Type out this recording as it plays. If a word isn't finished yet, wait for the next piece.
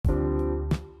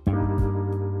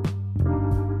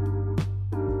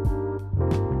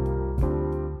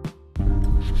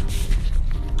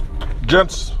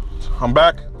Gents, I'm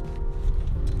back.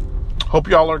 Hope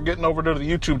y'all are getting over to the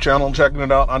YouTube channel and checking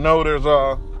it out. I know there's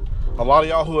a lot of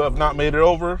y'all who have not made it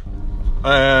over,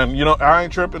 and you know, I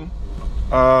ain't tripping.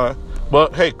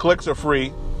 But hey, clicks are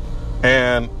free,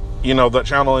 and you know, that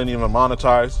channel ain't even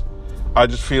monetized. I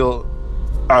just feel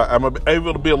I'm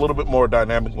able to be a little bit more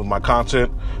dynamic with my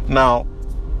content. Now,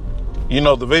 you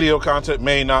know, the video content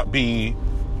may not be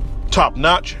top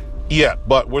notch yet,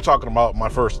 but we're talking about my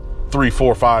first 3,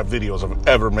 4, 5 videos I've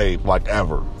ever made, like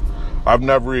ever. I've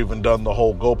never even done the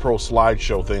whole GoPro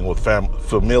slideshow thing with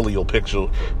familial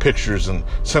pictures and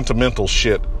sentimental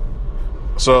shit.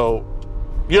 So,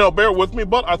 you know, bear with me,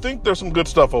 but I think there's some good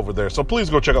stuff over there. So please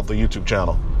go check out the YouTube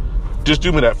channel. Just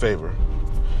do me that favor.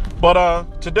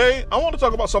 But today I want to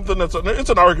talk about something it's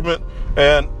an argument,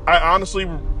 and I honestly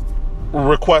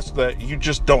request that you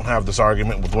just don't have this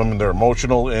argument with women. They're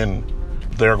emotional and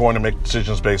they're going to make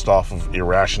decisions based off of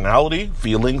irrationality,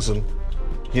 feelings, and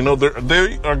you know,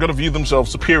 they are going to view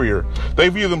themselves superior. They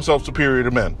view themselves superior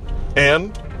to men.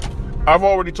 And I've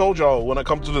already told y'all, when it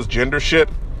comes to this gender shit,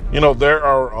 you know, there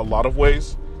are a lot of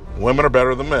ways women are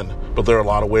better than men, but there are a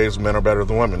lot of ways men are better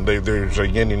than women. There's a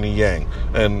yin and a yang.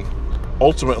 And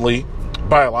ultimately,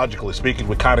 biologically speaking,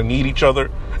 we kind of need each other,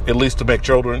 at least to make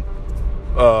children.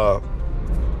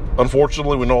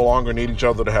 Unfortunately, we no longer need each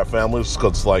other to have families,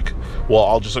 because, like, well,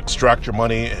 I'll just extract your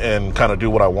money and kind of do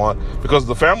what I want, because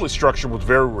the family structure was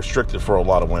very restricted for a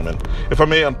lot of women. If I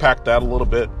may unpack that a little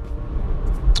bit,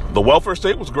 the welfare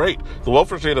state was great. The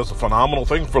welfare state is a phenomenal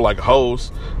thing for, like,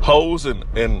 hoes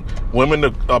and women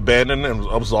to abandon and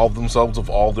absolve themselves of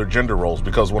all their gender roles,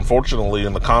 because unfortunately,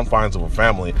 in the confines of a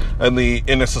family and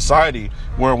in a society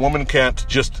where a woman can't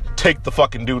just take the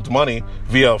fucking dude's money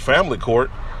via a family court,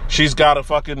 she's got to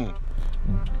fucking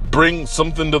bring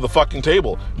something to the fucking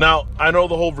table. Now, I know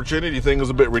the whole virginity thing is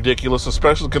a bit ridiculous,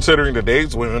 especially considering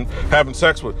today's women having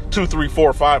sex with 2, 3,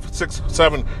 4, 5, 6,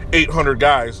 7, 800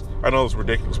 guys. I know it's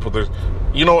ridiculous, but there's,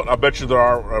 you know what? I bet you there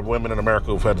are women in America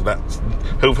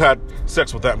who've had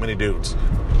sex with that many dudes.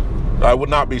 I would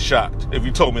not be shocked if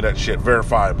you told me that shit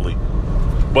verifiably.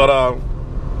 But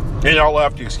and y'all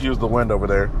have to excuse the wind over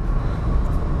there.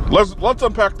 Let's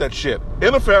unpack that shit.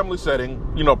 In a family setting,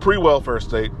 you know, pre-welfare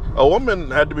state, a woman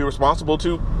had to be responsible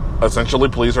to essentially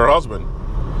please her husband.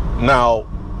 Now,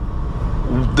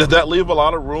 did that leave a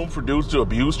lot of room for dudes to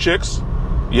abuse chicks?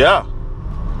 Yeah.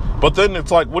 But then it's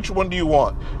like, which one do you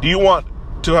want? Do you want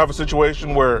to have a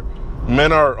situation where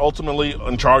men are ultimately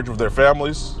in charge of their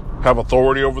families, have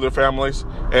authority over their families,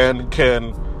 and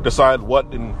can decide what,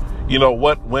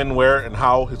 when, where, and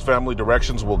how his family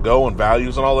directions will go, and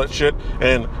values and all that shit?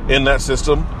 And in that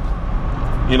system,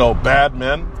 you know, bad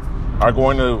men are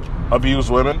going to abuse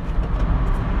women.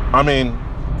 I mean,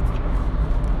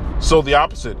 so the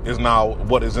opposite is now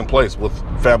what is in place with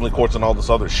family courts and all this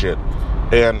other shit.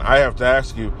 And I have to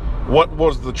ask you, what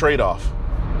was the trade-off?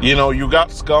 You know, you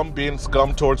got scum being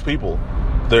scum towards people.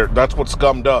 That's what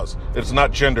scum does. It's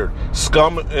not gendered.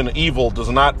 Scum and evil does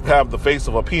not have the face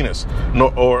of a penis,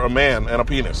 or a man and a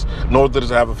penis, nor does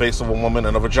it have the face of a woman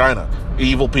and a vagina.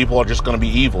 Evil people are just going to be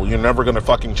evil. You're never going to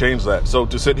fucking change that. So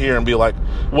to sit here and be like,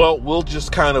 well, we'll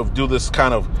just kind of do this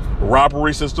kind of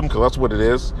robbery system, because that's what it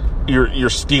is. You're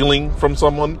stealing from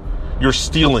someone. You're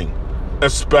stealing,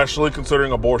 especially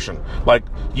considering abortion. Like,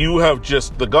 you have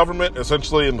just, the government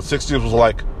essentially in the 60s was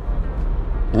like,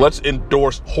 let's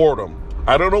endorse whoredom.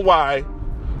 I don't know why,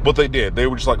 but they did. They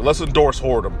were just like, let's endorse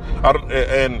whoredom.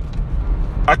 And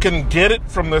I can get it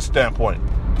from this standpoint.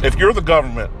 If you're the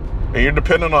government and you're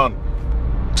dependent on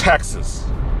taxes,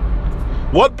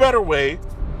 what better way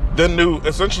than to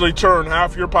essentially turn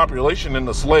half your population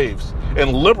into slaves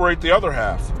and liberate the other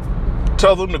half?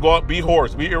 Tell them to go out, be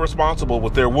whores, be irresponsible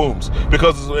with their wombs.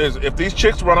 Because if these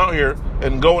chicks run out here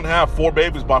and go and have 4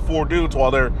 babies by 4 dudes while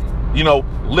they're, you know,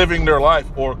 living their life,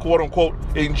 or quote unquote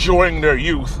enjoying their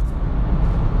youth,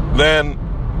 then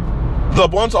the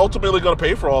ones ultimately going to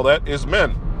pay for all that is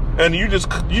men. And you just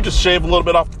shave a little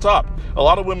bit off the top. A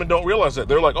lot of women don't realize that.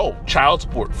 They're like, oh, child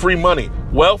support, free money,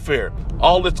 welfare,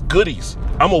 all its goodies.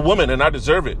 I'm a woman and I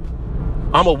deserve it.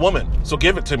 I'm a woman, so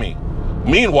give it to me.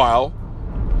 Meanwhile,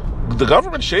 the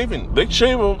government shaving, they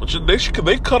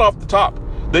cut off the top.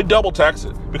 They double tax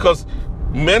it, because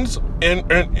men's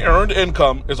earned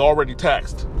income is already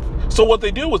taxed. So what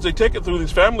they do is they take it through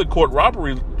these family court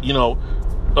robbery,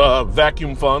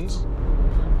 vacuum funds.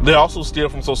 They also steal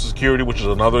from Social Security, which is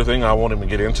another thing I won't even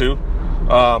get into.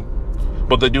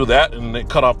 But they do that and they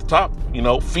cut off the top,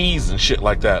 fees and shit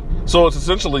like that. So it's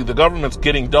essentially the government's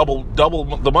getting double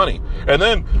the money. And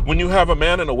then when you have a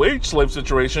man in a wage slave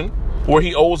situation, where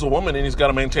he owes a woman and he's got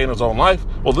to maintain his own life.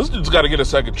 Well, this dude's got to get a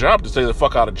second job to stay the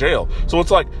fuck out of jail. So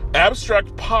it's like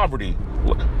abstract poverty,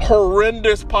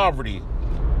 horrendous poverty,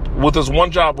 with this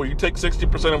one job where you take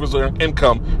 60% of his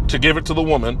income to give it to the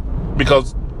woman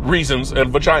because reasons and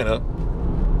vagina.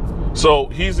 So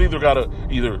he's either got to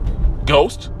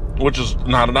ghost, which is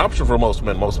not an option for most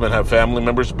men. Most men have family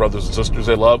members, brothers and sisters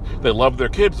they love. They love their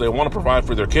kids. They want to provide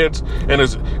for their kids. And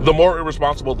the more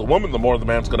irresponsible the woman, the more the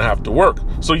man's going to have to work.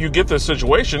 So you get this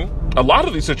situation, a lot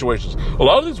of these situations, a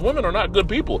lot of these women are not good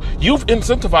people. You've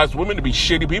incentivized women to be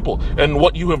shitty people. And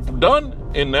what you have done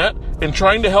in that, in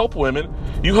trying to help women,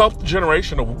 you helped a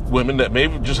generation of women that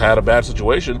maybe just had a bad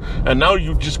situation. And now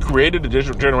you just created a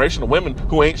generation of women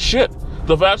who ain't shit.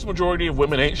 The vast majority of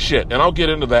women ain't shit. And I'll get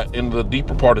into that in the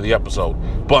deeper part of the episode.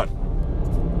 But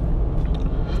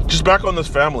just back on this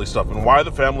family stuff and why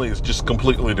the family is just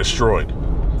completely destroyed.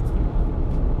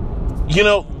 You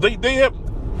know, they have,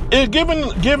 given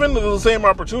the same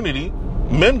opportunity,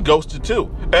 men ghosted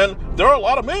too. And there are a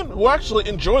lot of men who actually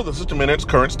enjoy the system in its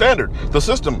current standard. The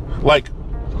system, like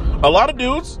a lot of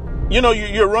dudes, you know,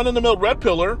 you're running the mill red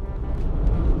pillar.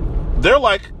 They're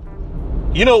like,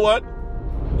 you know what?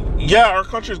 Yeah, our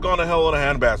country's gone to hell in a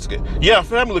handbasket. Yeah,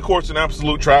 family court's an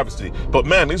absolute travesty. But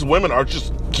man, these women are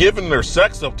just giving their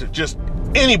sex up to just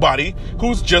anybody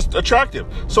who's just attractive.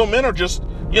 So men are just,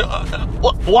 you know,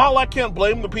 while I can't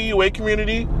blame the PUA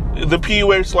community, the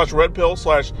PUA / red pill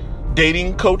 /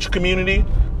 dating coach community,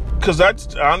 because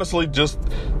that's honestly just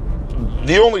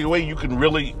the only way you can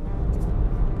really,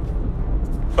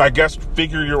 I guess,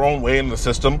 figure your own way in the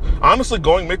system. Honestly,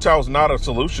 going MGTOW is not a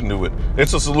solution to it.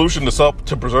 It's a solution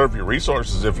to preserve your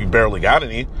resources if you barely got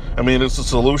any. I mean, it's a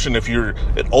solution if you're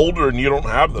older and you don't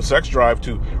have the sex drive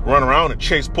to run around and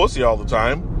chase pussy all the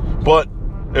time. But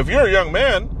if you're a young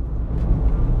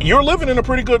man, you're living in a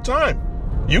pretty good time.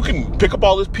 You can pick up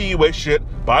all this PUA shit,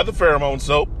 buy the pheromone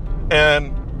soap,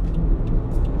 and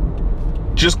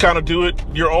just kind of do it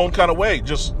your own kind of way.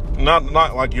 Just not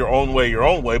like your own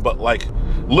way, but like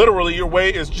literally your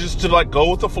way is just to like go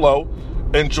with the flow,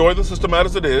 enjoy the system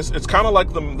as it is. It's kind of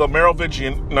like the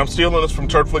Merovingian, and I'm stealing this from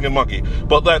Turd Flinging Monkey,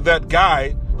 but that guy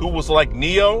who was like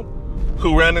Neo,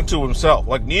 who ran into himself.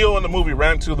 Like Neo in the movie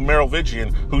ran into the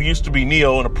Merovingian, who used to be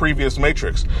Neo in a previous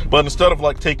Matrix. But instead of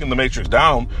like taking the Matrix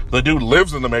down, the dude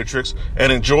lives in the Matrix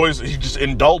and he just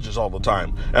indulges all the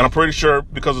time. And I'm pretty sure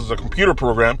because it's a computer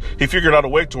program, he figured out a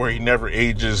way to where he never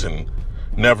ages and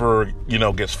never, you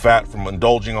know, gets fat from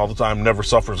indulging all the time, never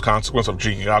suffers consequence of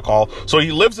drinking alcohol. So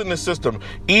he lives in this system,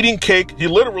 eating cake. He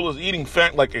literally is eating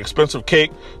fat, like expensive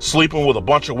cake, sleeping with a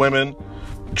bunch of women,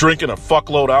 drinking a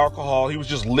fuckload of alcohol. He was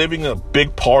just living a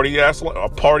big party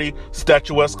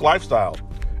statuesque lifestyle.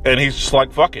 And he's just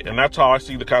like, fuck it. And that's how I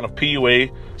see the kind of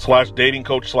PUA / dating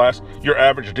coach / your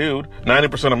average dude.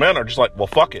 90% of men are just like, well,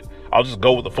 fuck it. I'll just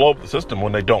go with the flow of the system,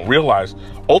 when they don't realize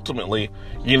ultimately,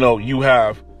 you know, you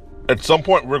have, at some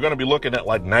point, we're going to be looking at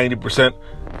like 90%,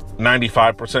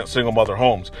 95% single mother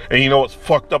homes. And you know what's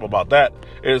fucked up about that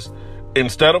is,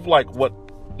 instead of like what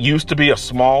used to be a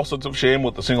small sense of shame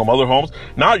with the single mother homes,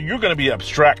 now you're going to be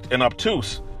abstract and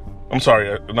obtuse. I'm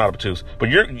sorry, not obtuse, but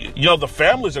the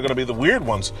families are going to be the weird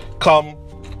ones come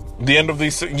the end of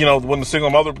these, you know, when the single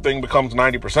mother thing becomes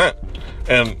 90%.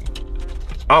 And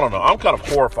I don't know, I'm kind of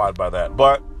horrified by that.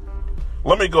 But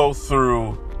let me go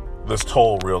through this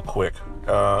toll real quick.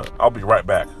 I'll be right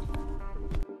back.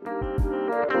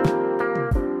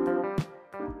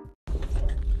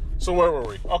 So where were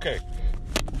we? Okay.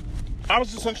 I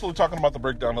was essentially talking about the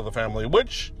breakdown of the family,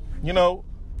 which, you know,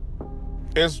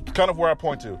 is kind of where I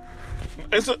point to.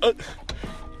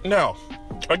 Now,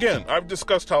 again, I've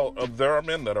discussed how there are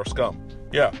men that are scum.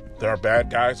 Yeah, there are bad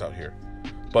guys out here.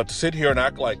 But to sit here and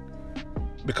act like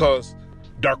because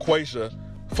Darquasia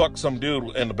fucked some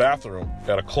dude in the bathroom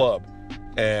at a club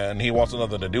and he wants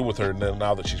nothing to do with her, and then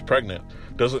now that she's pregnant,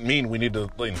 doesn't mean we need to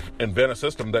invent a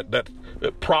system that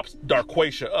props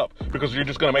Darquasia up, because you're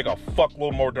just going to make a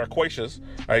fuckload more Darquasias.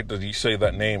 I hate that you say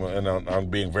that name, and I'm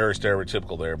being very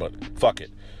stereotypical there, but fuck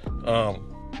it.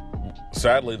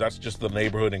 Sadly, that's just the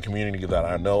neighborhood and community that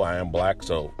I know. I am black,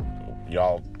 so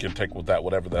y'all can take with that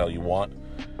whatever the hell you want.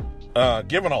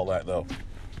 Given all that, though,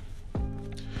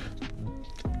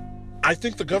 I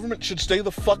think the government should stay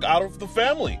the fuck out of the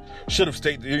family. Should have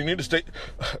stayed. You need to stay.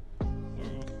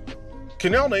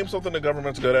 Can y'all name something the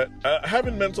government's good at?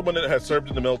 Having been someone that has served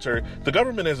in the military, the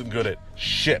government isn't good at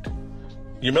shit.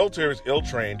 Your military is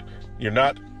ill-trained. You're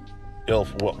not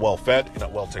well-fed. You're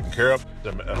not well taken care of.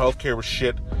 The healthcare is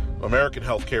shit. American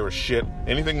healthcare is shit.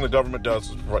 Anything the government does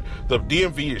is right. The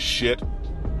DMV is shit.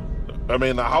 I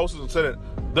mean, the House and Senate,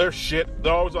 they're shit.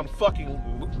 They're always on fucking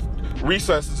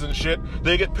recesses and shit.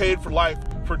 They get paid for life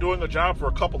for doing a job for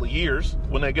a couple of years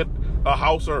when they get a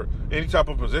house or any type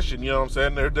of position. You know what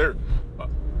I'm saying?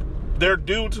 They're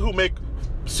dudes who make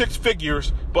six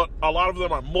figures, but a lot of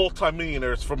them are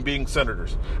multimillionaires from being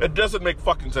senators. It doesn't make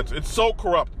fucking sense. It's so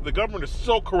corrupt. The government is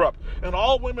so corrupt. And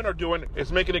all women are doing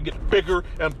is making it get bigger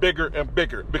and bigger and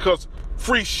bigger because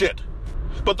free shit.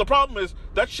 But the problem is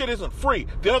that shit isn't free.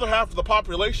 The other half of the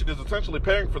population is essentially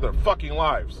paying for their fucking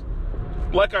lives.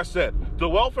 Like I said, the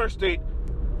welfare state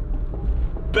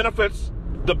benefits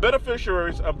the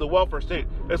beneficiaries of the welfare state.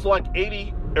 It's like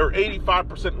 80 or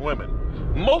 85% women.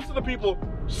 Most of the people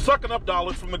sucking up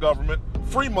dollars from the government,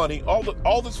 free money, all the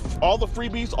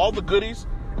freebies, all the goodies,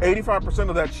 85%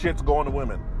 of that shit's going to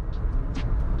women.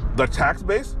 The tax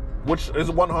base, which is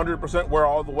 100% where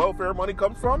all the welfare money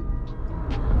comes from,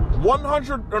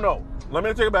 100, or no, let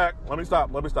me take it back. Let me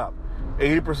stop.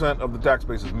 80% of the tax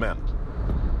base is men.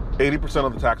 80%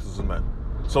 of the taxes is men.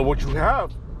 So what you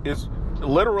have is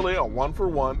literally a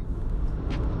one-for-one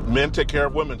men take care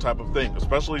of women type of thing,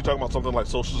 especially talking about something like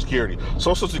Social Security.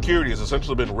 Social Security has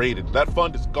essentially been raided. That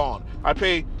fund is gone. I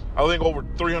pay, I think, over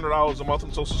 $300 a month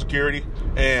in Social Security,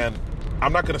 and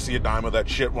I'm not going to see a dime of that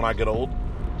shit when I get old.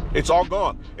 It's all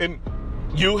gone. And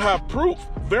you have proof,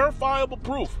 verifiable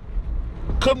proof,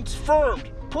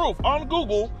 confirmed proof on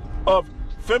Google of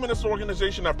feminist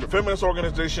organization after feminist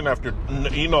organization after,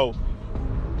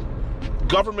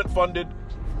 government-funded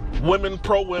women,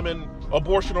 pro-women,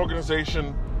 abortion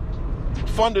organization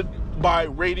funded by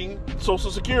raiding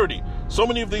Social Security. So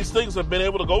many of these things have been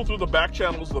able to go through the back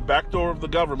channels, the back door of the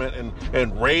government,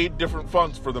 and raid different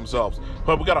funds for themselves.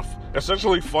 But we got to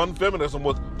essentially fund feminism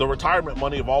with the retirement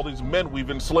money of all these men we've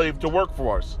enslaved to work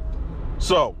for us.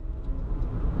 So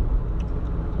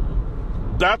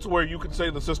that's where you could say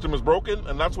the system is broken,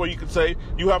 and that's where you could say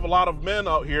you have a lot of men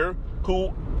out here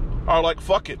who are like,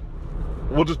 fuck it,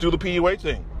 we'll just do the PUA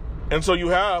thing. And so you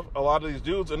have a lot of these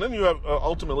dudes, and then you have,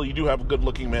 ultimately, you do have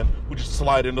good-looking men who just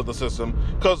slide into the system.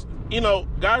 Because,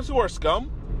 guys who are scum,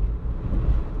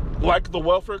 like the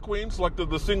welfare queens, like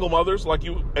the single mothers, like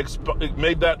you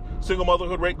made that single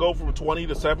motherhood rate go from 20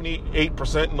 to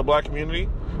 78% in the black community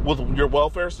with your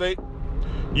welfare state.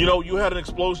 You had an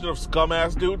explosion of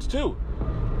scum-ass dudes, too.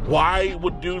 Why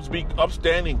would dudes be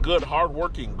upstanding, good,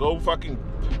 hardworking, go fucking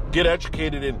get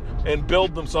educated and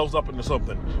build themselves up into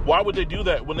something? Why would they do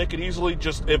that when they could easily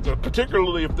just,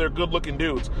 particularly if they're good-looking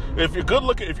dudes, if you're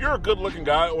a good-looking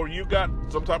guy or you got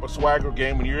some type of swagger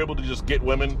game and you're able to just get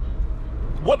women,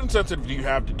 what incentive do you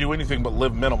have to do anything but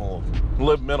live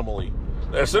minimally?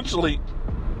 Essentially,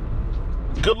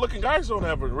 good-looking guys don't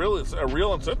have a real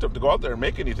incentive to go out there and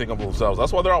make anything of themselves.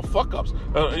 That's why they're all fuck-ups.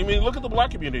 Look at the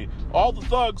black community. All the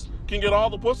thugs can get all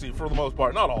the pussy for the most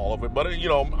part. Not all of it, but you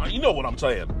know what I'm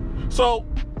saying. So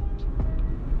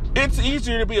it's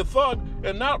easier to be a thug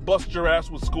and not bust your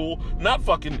ass with school, not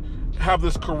fucking have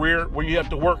this career where you have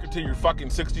to work until you're fucking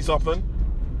 60-something.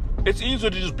 It's easier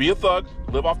to just be a thug,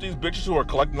 live off these bitches who are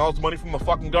collecting all this money from the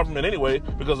fucking government anyway,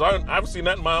 because I've seen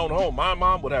that in my own home. My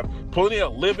mom would have plenty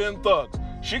of live-in thugs.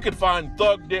 She could find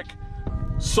thug dick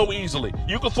so easily.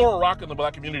 You could throw a rock in the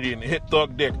black community and hit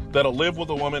thug dick that'll live with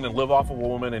a woman and live off of a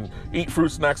woman and eat fruit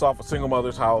snacks off a single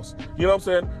mother's house. You know what I'm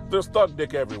saying? There's thug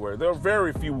dick everywhere. There are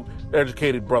very few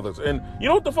educated brothers. And you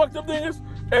know what the fucked up thing is?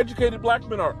 Educated black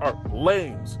men are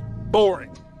lames,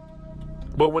 boring.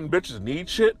 But when bitches need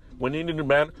shit, when they need a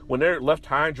man, when they're left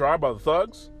high and dry by the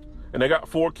thugs, and they got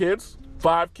 4 kids,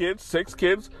 5 kids, 6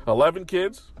 kids, 11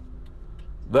 kids,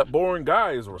 that boring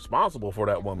guy is responsible for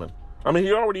that woman. I mean,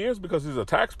 he already is because he's a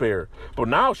taxpayer. But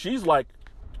now she's like,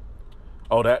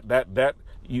 oh,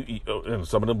 and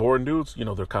some of them boring dudes,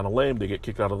 they're kind of lame. They get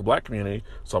kicked out of the black community.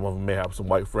 Some of them may have some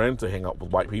white friends to hang out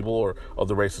with white people or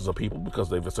other races of people because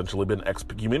they've essentially been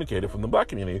excommunicated from the black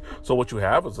community. So what you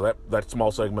have is that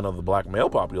small segment of the black male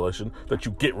population that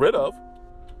you get rid of.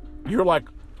 You're like,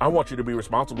 I want you to be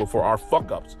responsible for our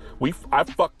fuck-ups. I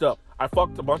fucked up. I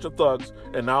fucked a bunch of thugs,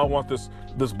 and now I want this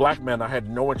black man I had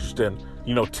no interest in,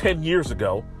 10 years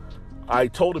ago. I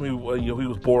told him he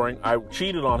was boring. I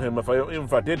cheated on him even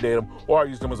if I did date him, or I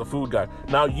used him as a food guy.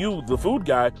 Now you, the food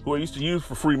guy, who I used to use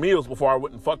for free meals before I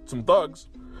went and fucked some thugs,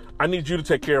 I need you to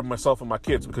take care of myself and my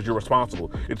kids because you're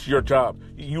responsible. It's your job.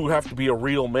 You have to be a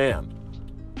real man.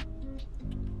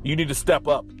 You need to step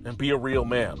up and be a real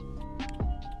man.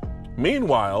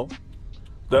 Meanwhile,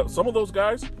 some of those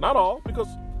guys, not all, because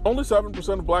only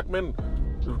 7% of black men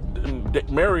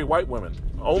marry white women.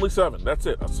 Only 7. That's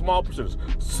it. A small percentage.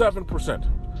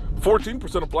 7%.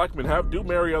 14% of black men do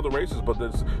marry other races, but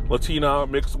there's Latina,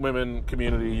 mixed women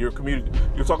community. You're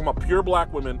talking about pure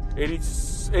black women.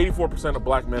 84% of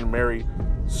black men marry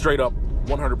straight up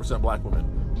 100% black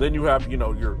women. Then you have,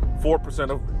 your 4%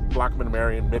 of black men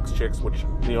marrying mixed chicks, which,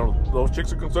 those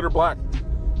chicks are considered black.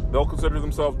 They'll consider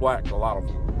themselves black, a lot of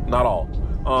them, not all.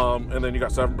 And then you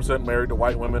got 7% married to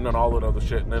white women and all that other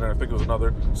shit. And then I think it was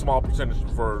another small percentage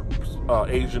for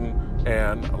Asian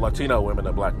and Latino women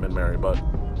that black men marry. But,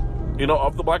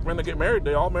 of the black men that get married,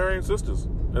 they all marrying sisters.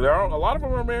 And a lot of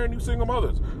them are marrying new single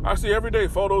mothers. I see every day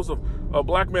photos of a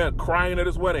black man crying at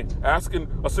his wedding, asking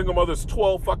a single mother's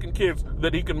 12 fucking kids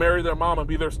that he can marry their mom and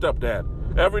be their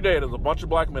stepdad. Every day there's a bunch of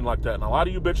black men like that. And a lot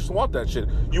of you bitches want that shit.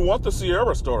 You want the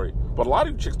Sierra story. But a lot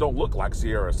of you chicks don't look like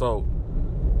Sierra. So,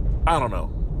 I don't know.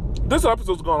 This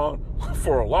episode's gone on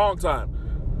for a long time.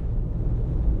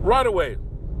 Right away,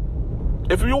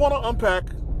 if you want to unpack,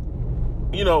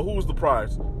 who's the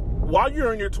prize, while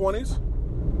you're in your 20s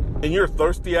and you're a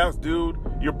thirsty ass dude,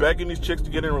 you're begging these chicks to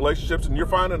get in relationships and you're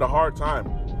finding it a hard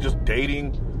time just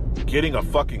dating, getting a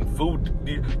fucking food.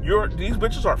 These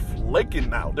bitches are flaking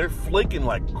now. They're flaking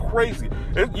like crazy.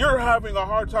 You're having a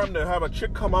hard time to have a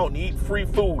chick come out and eat free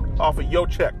food off of your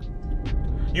check.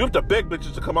 You have to beg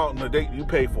bitches to come out on a date you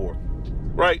pay for,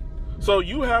 right? So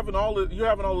you having all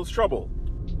this trouble.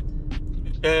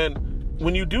 And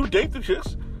when you do date the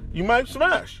chicks, you might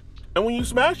smash. And when you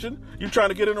smashing, you're trying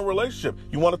to get in a relationship.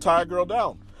 You want to tie a girl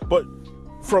down. But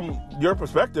from your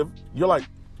perspective, you're like,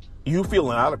 you feel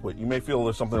inadequate. You may feel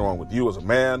there's something wrong with you as a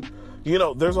man.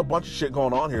 There's a bunch of shit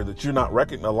going on here that you're not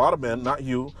recognizing. A lot of men, not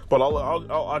you, but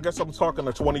I guess I'm talking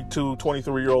to 22,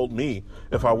 23-year-old me.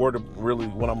 If I were to really,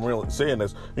 what I'm really saying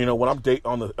is, when I'm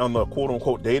on the quote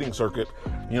unquote dating circuit,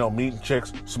 meeting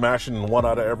chicks, smashing 1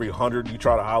 out of every 100 you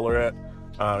try to holler at.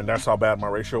 And that's how bad my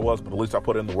ratio was. But at least I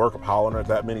put in the work of hollering at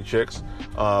that many chicks.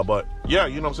 But yeah,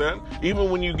 you know what I'm saying?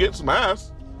 Even when you get some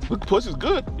ass, the pussy's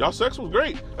good. Y'all sex was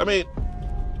great. I mean,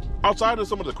 outside of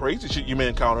some of the crazy shit you may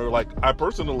encounter, like I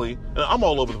personally, and I'm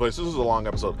all over the place, this is a long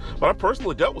episode, but I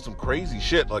personally dealt with some crazy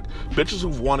shit, like bitches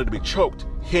who've wanted to be choked,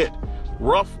 hit,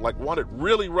 rough, like wanted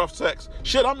really rough sex.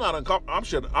 Shit I'm not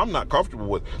comfortable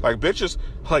with. Like bitches,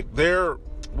 like they're,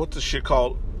 what's the shit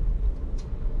called?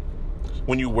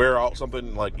 When you wear out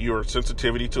something, like your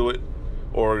sensitivity to it,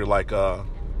 or like, but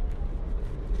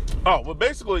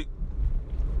basically,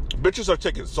 bitches are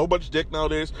taking so much dick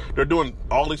nowadays. They're doing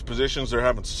all these positions. They're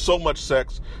having so much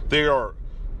sex. They are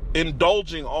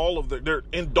indulging they're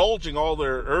indulging all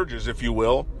their urges, if you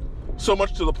will, so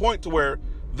much to the point to where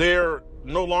they're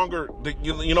no longer,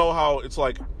 you know how it's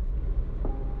like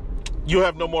you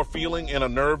have no more feeling in a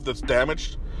nerve that's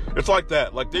damaged. It's like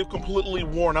that. Like they've completely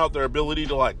worn out their ability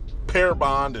to like pair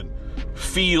bond and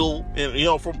feel,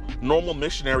 and from normal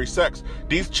missionary sex.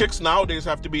 These chicks nowadays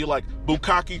have to be like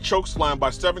bukkake chokeslammed by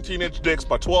 17-inch dicks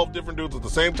by 12 different dudes at the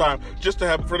same time just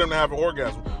for them to have an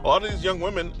orgasm. A lot of these young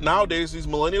women nowadays, these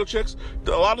millennial chicks,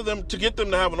 a lot of them, to get them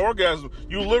to have an orgasm,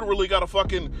 you literally gotta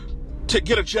fucking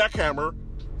get a jackhammer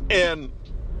and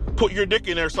put your dick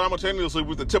in there simultaneously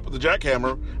with the tip of the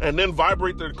jackhammer, and then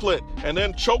vibrate their clit, and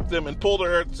then choke them and pull their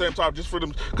hair at the same time, just for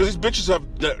them, because these bitches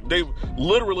they've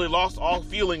literally lost all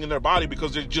feeling in their body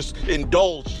because they just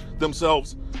indulged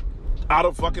themselves out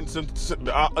of fucking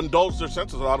indulged their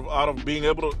senses out of being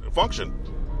able to function.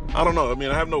 I don't know. I mean,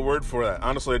 I have no word for that.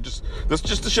 Honestly, that's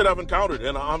just the shit I've encountered.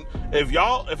 And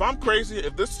if I'm crazy,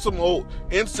 if this is some old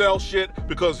incel shit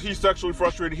because he's sexually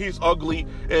frustrated, he's ugly,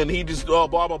 and he just blah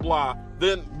blah blah,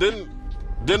 then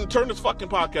turn this fucking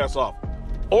podcast off.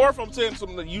 Or if I'm saying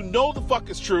something that the fuck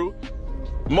is true,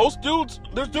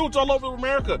 there's dudes all over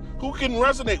America who can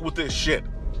resonate with this shit.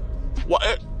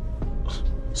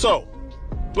 So,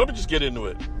 let me just get into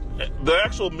it. The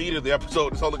actual meat of the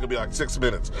episode is only going to be like 6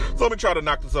 minutes. So let me try to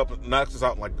knock this out in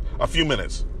like a few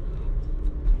minutes.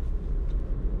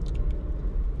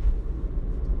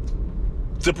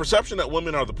 The perception that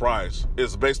women are the prize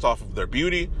is based off of their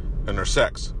beauty and their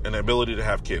sex and their ability to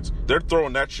have kids. They're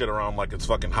throwing that shit around like it's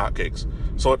fucking hotcakes.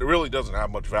 So it really doesn't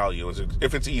have much value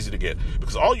if it's easy to get.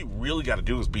 Because all you really got to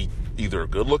do is be either a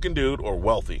good-looking dude or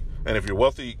wealthy. And if you're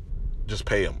wealthy, just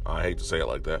pay them. I hate to say it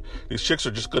like that. These chicks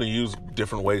are just going to use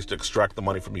different ways to extract the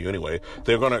money from you anyway.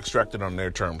 They're going to extract it on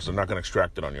their terms. They're not going to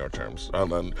extract it on your terms.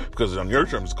 Because on your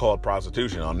terms, it's called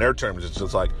prostitution. On their terms, it's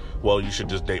just like, well, you should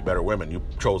just date better women. You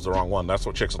chose the wrong one. That's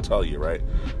what chicks will tell you, right?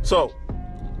 So,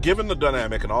 given the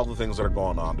dynamic and all the things that are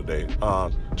going on today,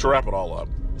 to wrap it all up,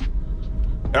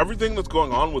 everything that's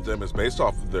going on with them is based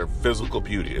off of their physical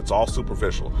beauty. It's all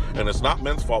superficial, and it's not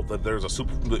men's fault that there's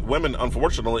women,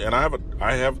 unfortunately. And I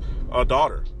have a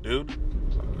daughter, dude.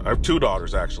 I have 2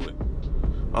 daughters actually.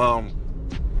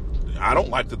 I don't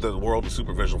like that the world is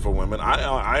superficial for women.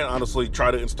 I honestly try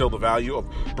to instill the value of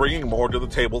bringing more to the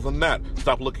table than that.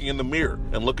 Stop looking in the mirror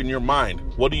and look in your mind.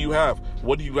 What do you have?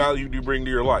 What do you bring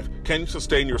to your life? Can you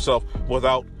sustain yourself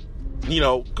without,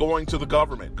 going to the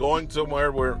government, going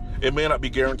somewhere where it may not be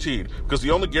guaranteed? Because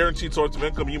the only guaranteed source of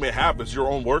income you may have is your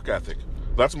own work ethic.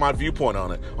 That's my viewpoint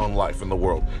on it, on life in the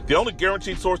world. The only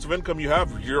guaranteed source of income you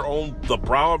have is the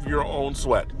brow of your own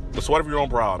sweat. The sweat of your own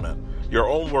brow, man. Your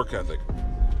own work ethic.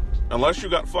 Unless you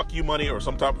got fuck you money or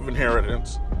some type of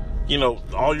inheritance,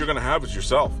 all you're going to have is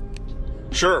yourself.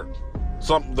 Sure,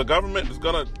 the government is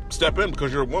going to step in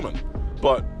because you're a woman,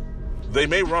 but they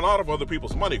may run out of other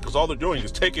people's money because all they're doing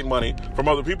is taking money from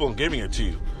other people and giving it to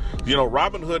you.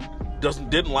 Robin Hood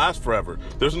didn't last forever.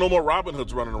 There's no more Robin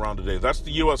Hoods running around today. That's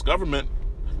the U.S. government,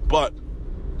 but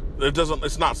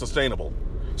it's not sustainable.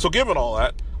 So given all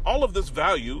that, all of this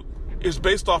value is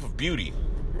based off of beauty.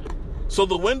 So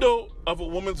the window of a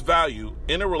woman's value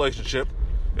in a relationship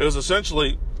is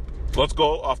essentially, let's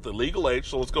go off the legal age,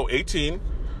 so let's go 18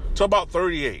 to about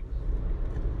 38.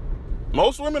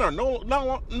 Most women are no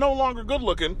longer good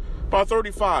looking by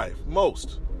 35.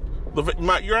 Most.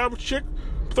 Your average chick,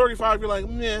 35, you're like,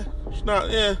 meh, it's not,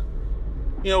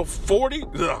 40,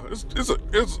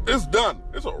 it's done.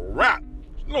 It's a wrap.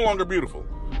 It's no longer beautiful.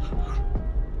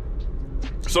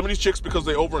 Some of these chicks, because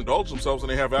they overindulge themselves and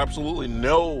they have absolutely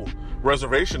no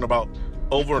reservation about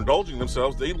overindulging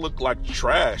themselves, they look like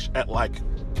trash at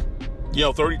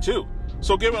 32.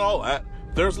 So given all that,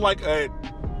 there's like a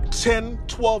 10,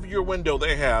 12-year window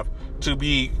they have to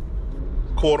be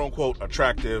quote-unquote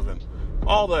attractive and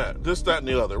all that, this, that, and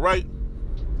the other, right?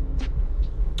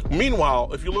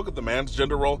 Meanwhile, if you look at the man's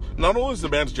gender role, not only is the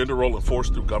man's gender role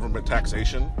enforced through government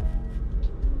taxation,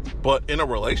 but in a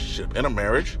relationship, in a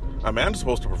marriage, a man is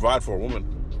supposed to provide for a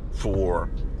woman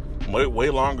for way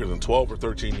longer than 12 or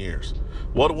 13 years.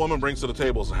 What a woman brings to the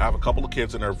table is to have a couple of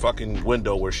kids in her fucking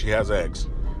window where she has eggs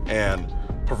and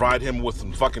provide him with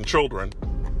some fucking children,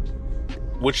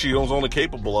 which she was only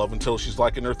capable of until she's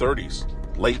like in her 30s,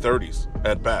 late 30s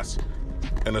at best.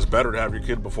 And it's better to have your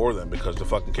kid before then because the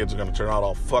fucking kids are going to turn out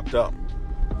all fucked up.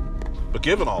 But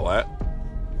given all that,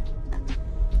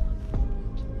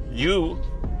 you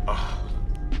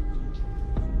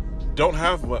don't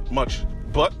have much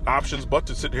options but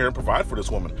to sit here and provide for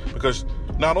this woman, because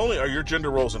not only are your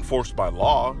gender roles enforced by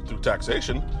law through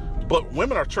taxation, but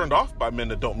women are turned off by men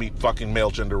that don't meet fucking male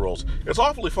gender roles. It's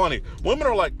awfully funny. Women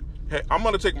are like, hey, I'm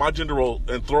going to take my gender role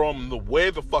and throw them the way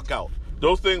the fuck out.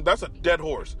 Those things, that's a dead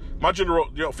horse. My gender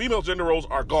role, female gender roles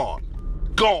are gone,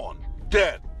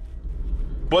 dead.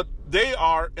 But they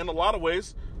are, in a lot of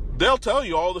ways, they'll tell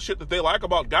you all the shit that they like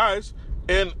about guys,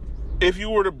 and if you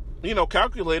were to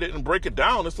calculate it and break it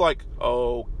down, it's like,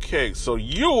 okay, so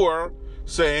you're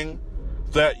saying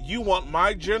that you want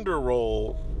my gender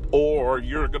role, or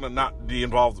you're gonna not be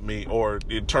involved with me, or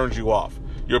it turns you off.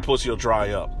 Your pussy will dry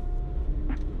up.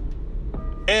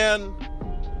 And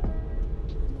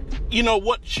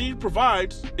what she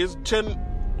provides is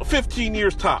 15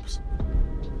 years tops.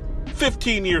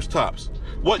 15 years tops.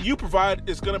 What you provide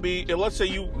is going to be, let's say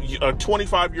you, a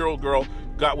 25-year-old girl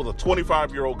got with a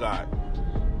 25-year-old guy.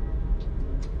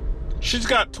 She's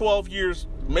got 12 years,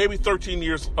 maybe 13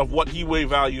 years of what he may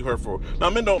value her for.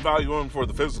 Now, men don't value women for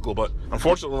the physical, but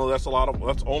unfortunately, that's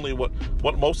only what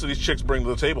most of these chicks bring to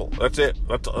the table. That's it.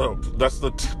 That's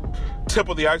the tip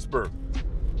of the iceberg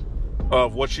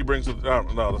of what she brings.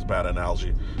 No, that's a bad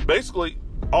analogy. Basically,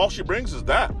 all she brings is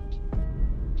that.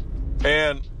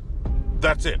 And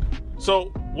that's it. So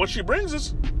what she brings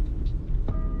is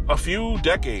a few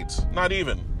decades, not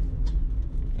even.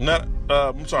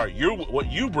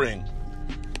 What you bring,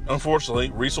 unfortunately,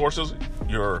 resources,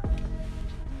 your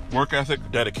work ethic,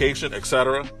 dedication,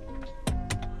 etc.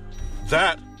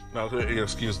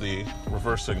 Excuse the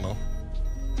reverse signal.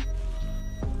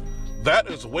 That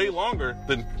is way longer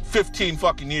than 15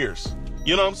 fucking years.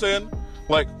 You know what I'm saying?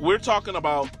 Like, we're talking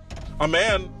about a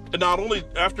man, not only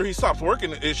after he stops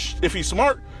working, if he's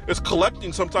smart, is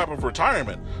collecting some type of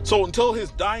retirement. So until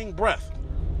his dying breath,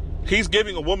 he's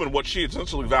giving a woman what she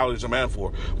essentially values a man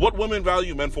for. What women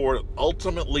value men for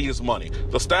ultimately is money.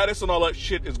 The status and all that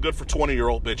shit is good for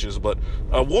 20-year-old bitches, but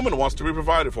a woman wants to be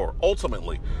provided for,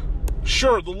 ultimately.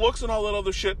 Sure, the looks and all that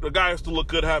other shit, the guy has to look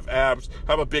good, have abs,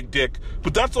 have a big dick,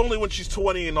 but that's only when she's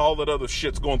 20 and all that other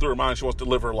shit's going through her mind. She wants to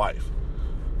live her life.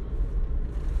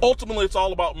 Ultimately, it's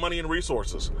all about money and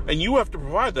resources, and you have to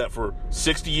provide that for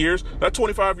 60 years. That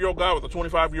 25-year-old guy with a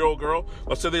 25-year-old girl,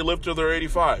 let's say they live till they're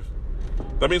 85.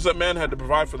 That means that man had to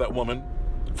provide for that woman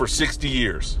for 60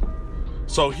 years.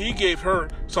 So he gave her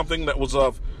something that was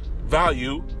of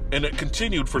value, and it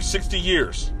continued for 60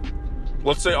 years.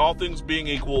 let's say all things being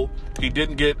equal, he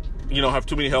didn't get, have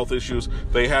too many health issues.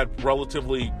 They had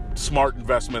relatively smart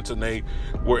investments and they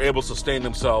were able to sustain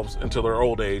themselves until their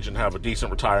old age and have a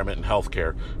decent retirement and health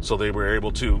care. So they were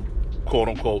able to, quote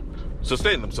unquote,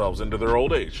 sustain themselves into their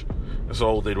old age. And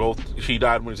so he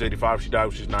died when he was 85, she died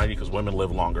when she was 90 because women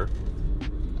live longer.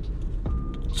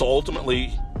 So ultimately,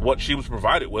 what she was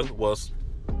provided with was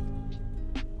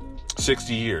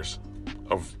 60 years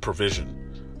of provision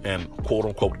and quote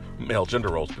unquote male gender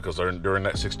roles, because during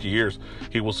that 60 years,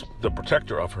 he was the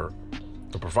protector of her,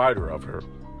 the provider of her.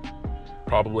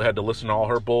 Probably had to listen to all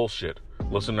her bullshit.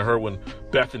 Listen to her when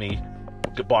Bethany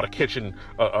bought a kitchen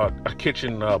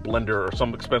blender or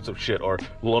some expensive shit, or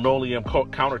linoleum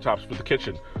countertops for the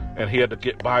kitchen, and he had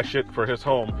to buy shit for his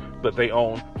home that they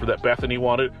own for that Bethany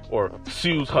wanted, or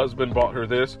Sue's husband bought her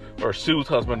this, or Sue's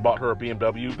husband bought her a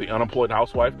BMW. The unemployed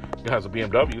housewife has a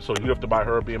BMW, so you have to buy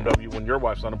her a BMW when your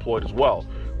wife's unemployed as well.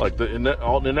 Like in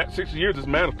that 60 years, this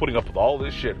man is putting up with all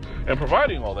this shit and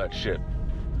providing all that shit.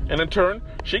 And in turn,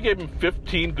 she gave him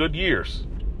 15 good years.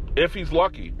 If he's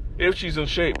lucky, if she's in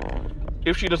shape,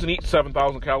 if she doesn't eat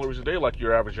 7,000 calories a day like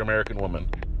your average American woman.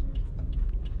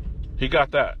 He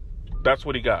got that. That's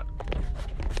what he got.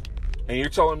 And you're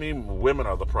telling me women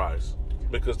are the prize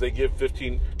because they have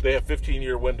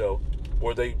 15-year window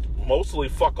where they mostly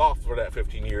fuck off for that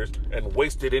 15 years and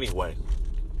waste it anyway.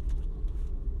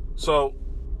 So,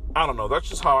 I don't know. That's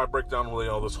just how I break down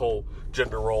this whole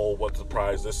gender role, what's the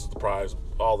prize, this is the prize,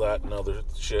 all that and other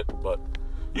shit. But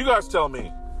you guys tell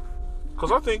me,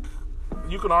 because I think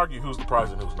you can argue who's the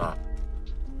prize and who's not.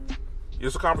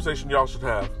 It's a conversation y'all should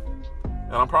have.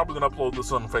 And I'm probably going to upload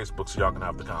this on Facebook so y'all can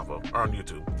have the convo, or on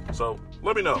YouTube. So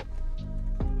let me know.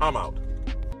 I'm out.